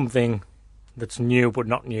 here's something that's new but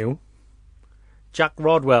not new. Jack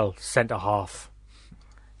Rodwell, centre-half.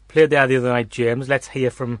 Played there the other night, James. Let's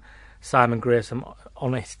hear from Simon Grayson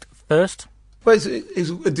on it first. Well, it's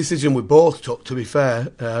a decision we both took, to be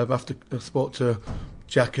fair. After I spoke to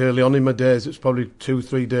Jack early on in my days, it's probably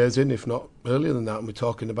 2-3 days in, if not earlier than that, and we're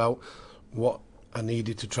talking about what I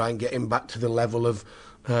needed to try and get him back to the level of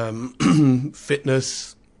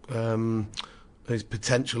fitness, his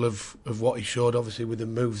potential of what he showed, obviously, with the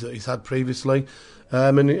moves that he's had previously.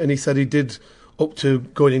 And he said he did... Up to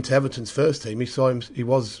going into Everton's first team, he saw him. He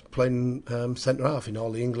was playing centre half in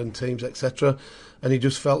all the England teams, etc. And he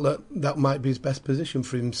just felt that might be his best position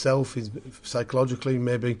for himself, psychologically,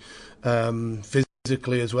 maybe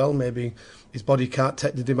physically as well. Maybe his body can't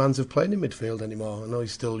take the demands of playing in midfield anymore. I know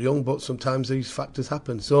he's still young, but sometimes these factors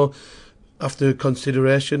happen. So, after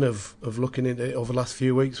consideration of looking at it over the last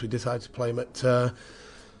few weeks, we decided to play him at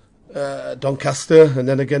Doncaster and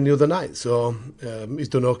then again the other night. So he's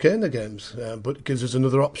done okay in the games, but it gives us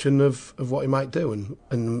another option of what he might do.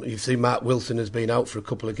 And you see Mark Wilson has been out for a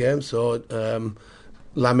couple of games, so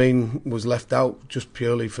Lamine was left out just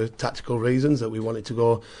purely for tactical reasons, that we wanted to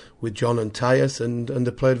go with John and Tyus, and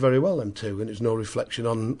they played very well, them two, and there's no reflection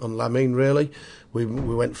on Lamine really. We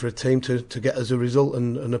went for a team to get us a result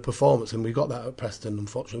and a performance, and we got that at Preston.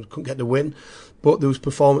 Unfortunately, we couldn't get the win, but there was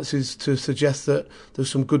performances to suggest that there's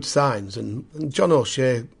some good signs, and John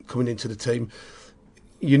O'Shea coming into the team,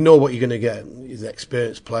 you know what you're going to get. He's an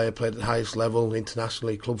experienced player, played at the highest level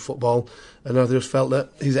internationally, club football, and I just felt that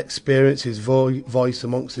his experience, his voice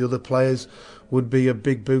amongst the other players would be a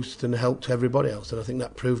big boost and help to everybody else, and I think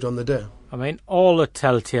that proved on the day. I mean, all the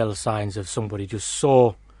telltale signs of somebody just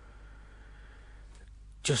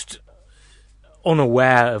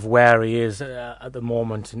unaware of where he is at the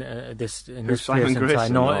moment in this place Simon and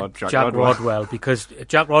time. No, Jack Rodwell, because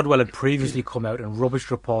Jack Rodwell had previously come out and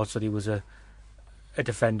rubbished reports that he was a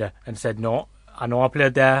defender and said, no, I know I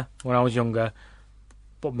played there when I was younger,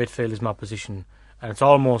 but midfield is my position. And it's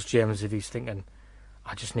almost, James, as if he's thinking,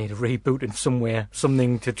 I just need a reboot in some way,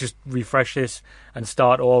 something to just refresh this and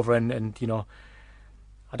start over and you know,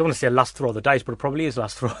 I don't want to say last throw of the dice, but it probably is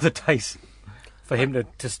last throw of the dice for him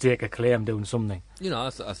to stake a claim doing something. You know,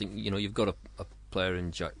 I think, you know, you've got a player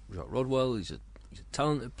in Jack Rodwell. He's a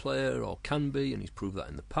talented player, or can be, and he's proved that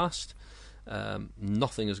in the past.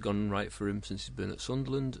 Nothing has gone right for him since he's been at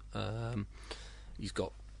Sunderland. He's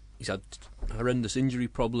had horrendous injury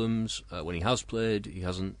problems. When he has played, he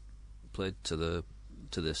hasn't played to the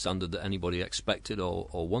standard that anybody expected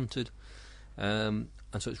or wanted. And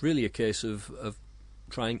so it's really a case of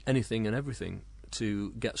trying anything and everything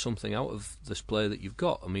to get something out of this player that you've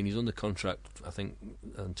got. I mean, he's under contract, I think,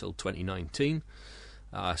 until 2019.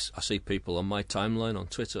 I see people on my timeline on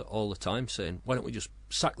Twitter all the time saying, why don't we just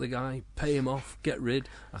sack the guy, pay him off, get rid?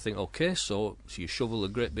 I think, okay, so you shovel a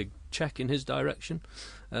great big cheque in his direction,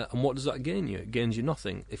 and what does that gain you? It gains you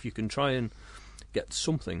nothing. If you can try and get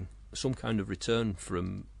some kind of return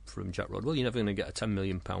from Jack Rodwell, you're never going to get a £10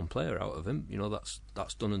 million player out of him.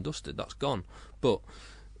 That's done and dusted, that's gone. But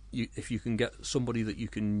if you can get somebody that you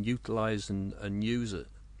can utilise and use at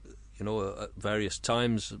various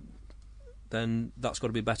times, then that's got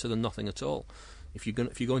to be better than nothing at all. If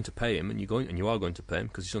you're going to pay him, and you are going to pay him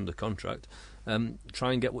because he's under contract,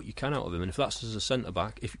 try and get what you can out of him. And if that's as a centre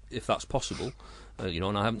back, if that's possible,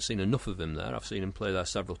 and I haven't seen enough of him there. I've seen him play there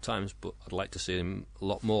several times, but I'd like to see him a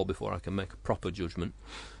lot more before I can make a proper judgment.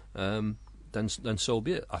 Then so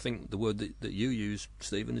be it. I think the word that you use,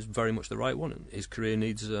 Stephen, is very much the right one. His career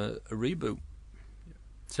needs a reboot.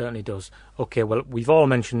 Certainly does. OK, well, we've all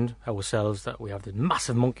mentioned ourselves that we have this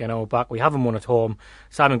massive monkey on our back. We haven't won at home.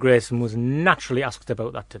 Simon Grayson was naturally asked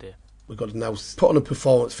about that today. We've got to now put on a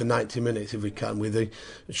performance for 90 minutes if we can,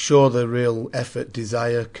 show the real effort,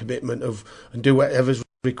 desire, commitment and do whatever's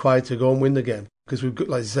required to go and win the game. Because we've got,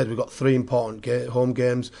 like I said, we've got 3 important home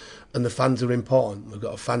games, and the fans are important. We've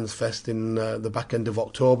got a fans fest in the back end of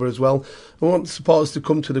October as well. We want supporters to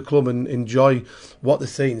come to the club and enjoy what they're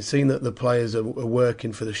seeing that the players are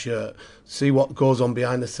working for the shirt, see what goes on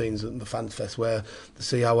behind the scenes at the fans fest, where they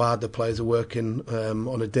see how hard the players are working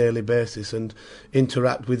on a daily basis, and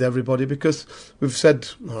interact with everybody. Because I've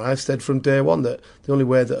said from day one that the only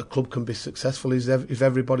way that a club can be successful is if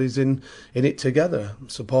everybody's in it together.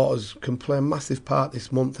 Supporters can play a massive part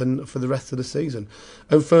this month and for the rest of the season.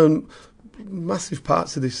 And for massive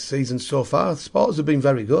parts of this season so far, supporters have been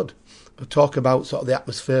very good. I talk about sort of the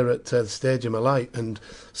atmosphere at the Stadium of Light, and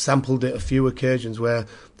sampled it a few occasions where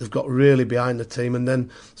they've got really behind the team, and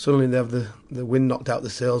then suddenly they have the wind knocked out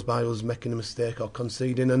the sails by us making a mistake or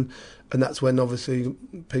conceding, and that's when obviously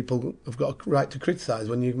people have got a right to criticise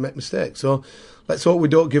when you make mistakes. So let's hope we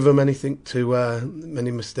don't give them anything to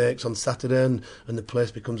many mistakes on Saturday, and the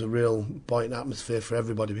place becomes a real buoyant atmosphere for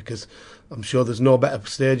everybody, because I'm sure there's no better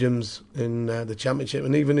stadiums in the Championship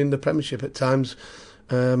and even in the Premiership at times.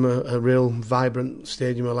 A real vibrant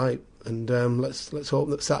Stadium of Light, and let's hope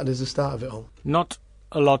that Saturday's the start of it all. Not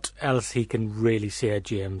a lot else he can really say,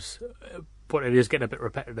 James, but it is getting a bit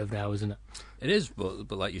repetitive now, isn't it? It is,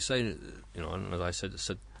 but like you say, and as I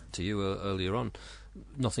said to you earlier on,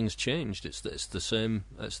 nothing's changed. It's the same.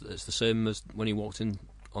 It's the same as when he walked in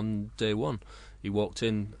on day one. He walked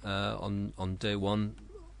in on day one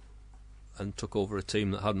and took over a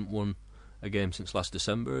team that hadn't won a game since last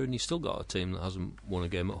December, and he's still got a team that hasn't won a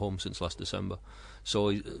game at home since last December. So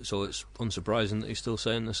it's unsurprising that he's still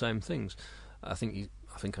saying the same things. I think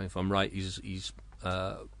if I'm right, he's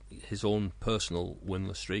his own personal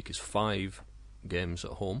winless streak is 5 games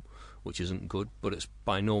at home, which isn't good, but it's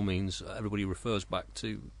by no means. Everybody refers back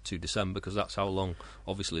to December because that's how long,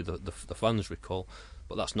 obviously, the fans recall.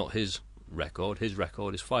 But that's not his record. His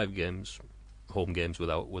record is 5 games, home games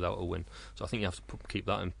without a win. So I think you have to keep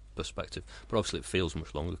that in perspective. But obviously it feels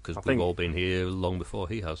much longer because we've all been here long before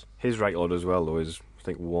he has. His record as well, though, is I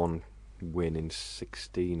think 1 win in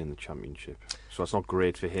 16 in the Championship. So that's not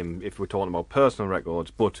great for him if we're talking about personal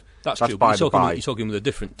records, but that's true. By you're the talking with a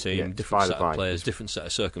different team, different set of players, different set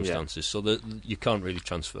of circumstances, so that you can't really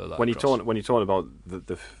transfer that. When you're talking about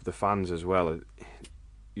the fans as well,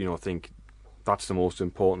 I think that's the most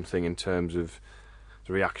important thing in terms of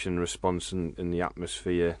the reaction, response, and the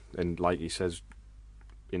atmosphere. And like he says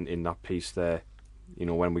in that piece there,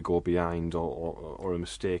 when we go behind or a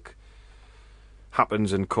mistake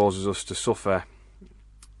happens and causes us to suffer,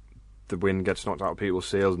 the wind gets knocked out of people's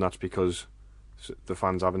sails, and that's because the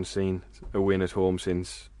fans haven't seen a win at home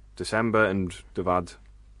since December, and they've had,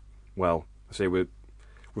 well, I say we've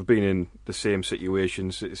been in the same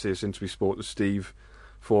situation since we spoke to Steve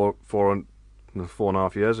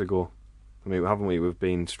 4.5 years ago. I mean, haven't we? We've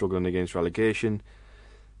been struggling against relegation,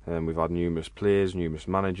 and we've had numerous players, numerous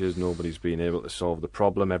managers. Nobody's been able to solve the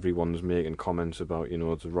problem. Everyone's making comments about,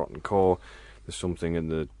 it's a rotten core. There's something in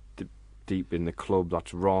the deep in the club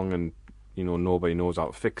that's wrong, and nobody knows how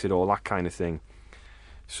to fix it. All that kind of thing.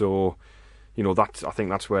 So, I think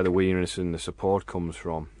that's where the weariness and the support comes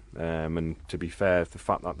from. And to be fair, the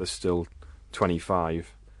fact that there's still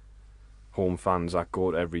 25 home fans that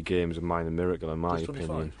go to every game is a minor miracle, in my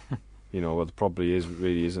opinion. Well, there probably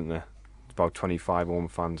really isn't there. About 25 home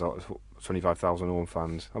fans out of 25,000 home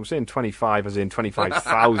fans. I'm saying 25 as in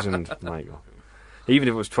 25,000, Michael. Even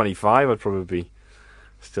if it was 25, I'd probably be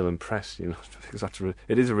still impressed, because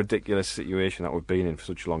it is a ridiculous situation that we've been in for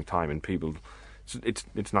such a long time, and people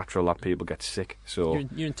it's natural that people get sick. So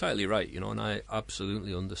you're entirely right, and I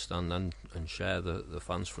absolutely understand and share the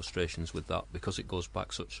fans' frustrations with that, because it goes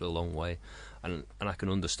back such a long way, and I can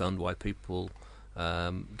understand why people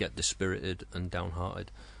get dispirited and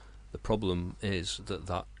downhearted. The problem is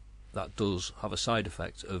that does have a side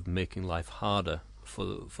effect of making life harder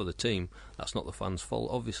for the team. That's not the fans' fault,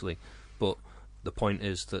 obviously, but the point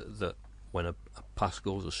is that when a pass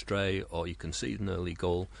goes astray or you concede an early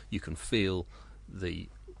goal, you can feel the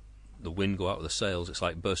wind go out of the sails. It's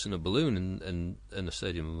like bursting a balloon in a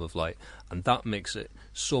stadium of light, and that makes it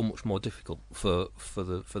so much more difficult for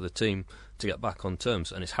the team to get back on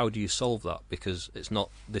terms. And it's how do you solve that, because it's not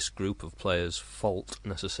this group of players' fault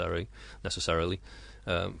necessarily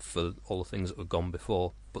for all the things that have gone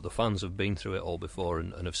before, but the fans have been through it all before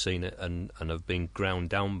and have seen it and have been ground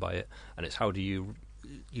down by it. And it's how do you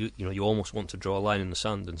almost want to draw a line in the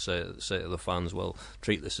sand and say to the fans, well,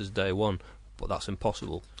 treat this as day one, but that's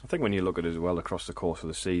impossible. I think when you look at it as well across the course of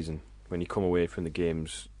the season, when you come away from the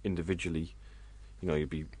games individually, you'd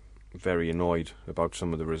be very annoyed about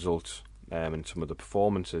some of the results and some of the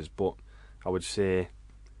performances. But I would say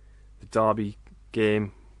the Derby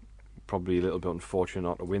game, probably a little bit unfortunate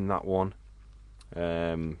not to win that one.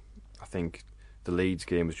 I think the Leeds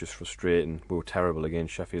game was just frustrating. We were terrible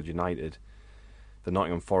against Sheffield United. The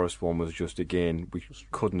Nottingham Forest one was just, again, we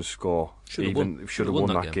couldn't score. Should have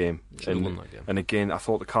won that game. And again, I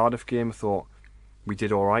thought the Cardiff game, we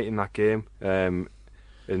did all right in that game.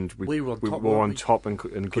 And we were on top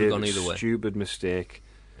and gave a stupid mistake.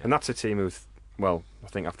 Yeah. And that's a team who, I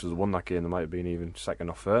think after they won that game, they might have been even second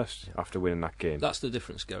or first after winning that game. That's the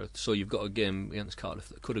difference, Gareth. So you've got a game against Cardiff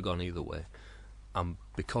that could have gone either way. And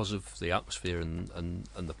because of the atmosphere and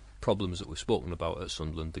the problems that we've spoken about at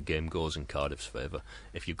Sunderland, the game goes in Cardiff's favour.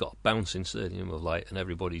 If you've got a bouncing stadium of light and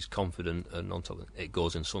everybody's confident and on top of it, it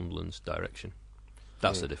goes in Sunderland's direction.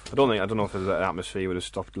 That's the difference. I don't know if the atmosphere would have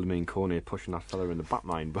stopped Lamine Cornet pushing that fella in the back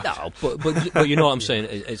line. But no, but you know what I'm saying.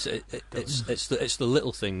 It's the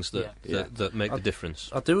little things that make the difference.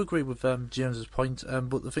 I do agree with James's point,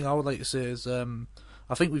 but the thing I would like to say is,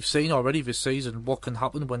 I think we've seen already this season what can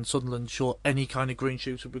happen when Sunderland show any kind of green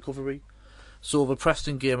shoots of recovery. So the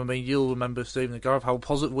Preston game, you'll remember, Stephen and Gareth, how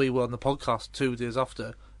positive we were on the podcast 2 days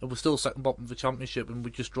after, and we're still second bottom of the Championship, and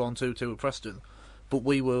we'd just drawn 2-2 at Preston. But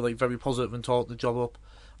we were very positive and talked the job up.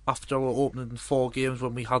 After our opening 4 games,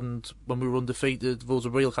 when we were undefeated, there was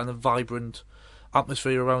a real kind of vibrant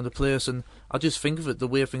atmosphere around the place, and I just think of it the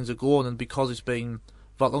way things are going, and because it's been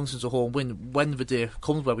that long since a home win, when the day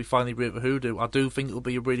comes where we finally break the hoodoo, I do think it'll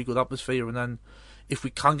be a really good atmosphere. And then if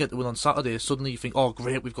we can get the win on Saturday, suddenly you think, oh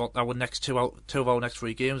great, we've got our next two of our next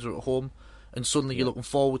 3 games are at home, and suddenly you're looking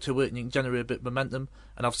forward to it and you can generate a bit of momentum.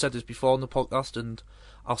 And I've said this before on the podcast, and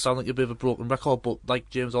I'll sound like a bit of a broken record, but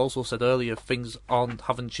like James also said earlier, things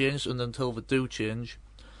haven't changed, and until they do change,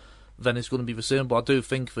 then it's going to be the same. But I do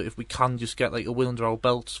think that if we can just get a win under our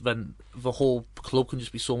belts, then the whole club can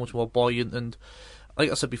just be so much more buoyant. And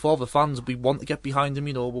like I said before, the fans, we want to get behind them,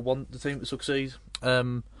 we want the team to succeed.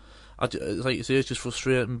 Like you say, it's just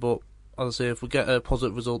frustrating, but as I say, if we get a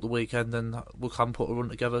positive result the weekend, then we can put a run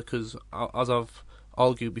together, because as I've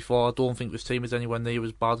argued before, I don't think this team is anywhere near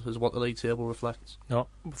as bad as what the league table reflects. No,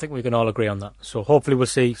 I think we can all agree on that. So hopefully we'll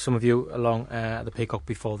see some of you along at the Peacock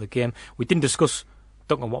before the game. We didn't discuss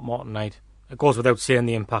Duncan Watmore tonight. It goes without saying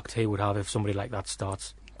the impact he would have if somebody like that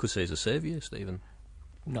starts. Could say he's a saviour, Stephen.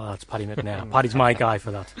 No, that's Paddy McNair. Paddy's my guy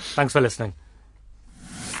for that. Thanks for listening.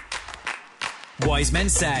 Wise Men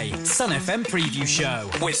Say, Sun FM Preview Show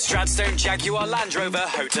with Stradstone Jaguar Land Rover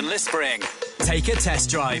Houghton Lispring. Take a test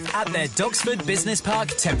drive at their Doxford Business Park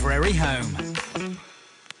temporary home.